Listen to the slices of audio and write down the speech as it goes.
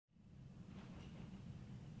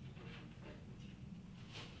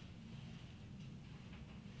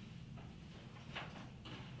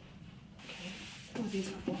these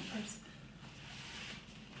are whoppers.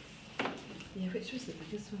 Yeah, which was the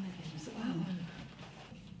biggest one again? Was it that one?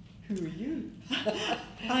 Who are you?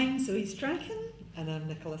 I'm Zoë Strachan. And I'm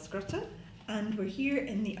Nichola Scrutton. And we're here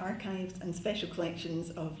in the archives and special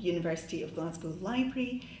collections of University of Glasgow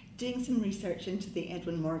Library doing some research into the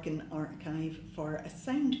Edwin Morgan Archive for a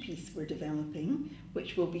sound piece we're developing,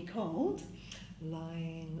 which will be called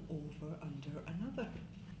Lying Over Under Another.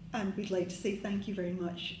 And we'd like to say thank you very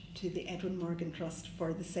much to the Edwin Morgan Trust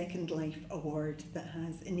for the Second Life Award that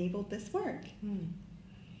has enabled this work.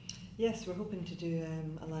 Yes, we're hoping to do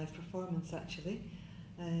a live performance actually.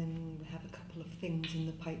 We have a couple of things in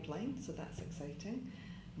the pipeline, so that's exciting.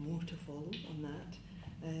 More to follow on that.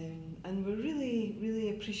 And we're really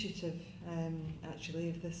appreciative actually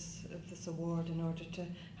of this award in order to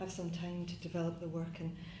have some time to develop the work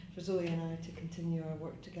and for Zoe and I to continue our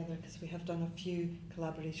work together, because we have done a few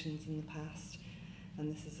collaborations in the past,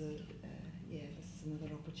 and this is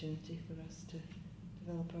another opportunity for us to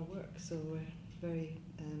develop our work. So we're very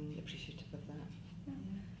appreciative of that. Yeah.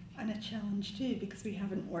 And a challenge too, because we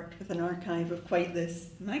haven't worked with an archive of quite this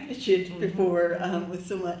magnitude before, with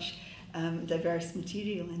so much diverse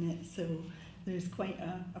material in it. So there's quite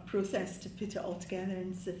a process to put it all together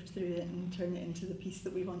and sift through it and turn it into the piece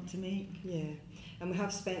that we want to make. Yeah, and we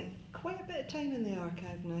have spent quite a bit of time in the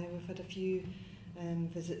archive now. We've had a few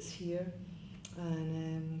visits here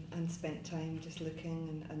and spent time just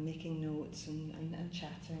looking and making notes and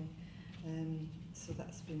chatting. So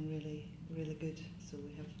that's been really good. So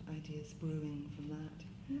we have ideas brewing from that.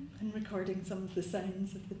 And recording some of the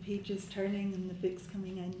sounds of the pages turning and the books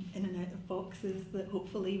coming in and out of boxes that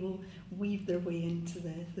hopefully will weave their way into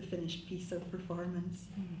the finished piece or performance.